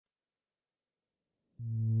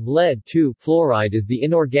Lead-2 fluoride is the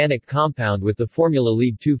inorganic compound with the formula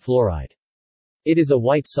lead-2 fluoride. It is a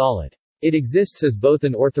white solid. It exists as both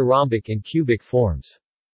in orthorhombic and cubic forms.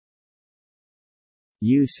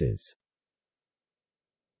 Uses.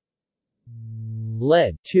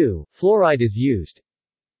 Lead-2 fluoride is used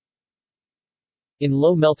in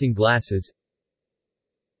low-melting glasses,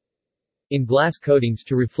 in glass coatings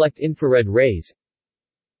to reflect infrared rays,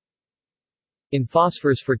 in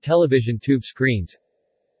phosphors for television tube screens,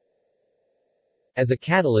 as a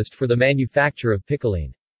catalyst for the manufacture of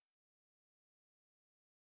picoline.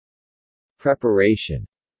 Preparation.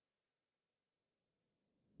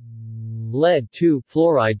 Lead-2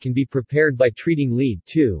 fluoride can be prepared by treating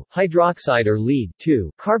lead-2 hydroxide or lead-2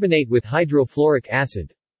 carbonate with hydrofluoric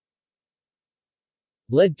acid.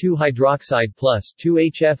 Lead-2 hydroxide plus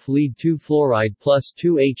 2HF lead-2 fluoride plus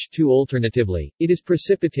 2H2. Alternatively, it is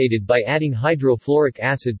precipitated by adding hydrofluoric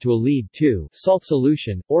acid to a lead-2 salt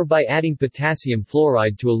solution, or by adding potassium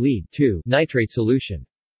fluoride to a lead-2 nitrate solution.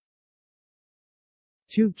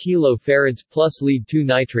 2 kilofarads plus lead-2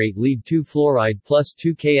 nitrate lead-2 fluoride plus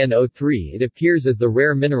 2 KNO3. It appears as the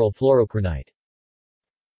rare mineral fluorocronite.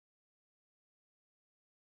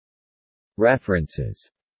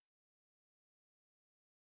 References.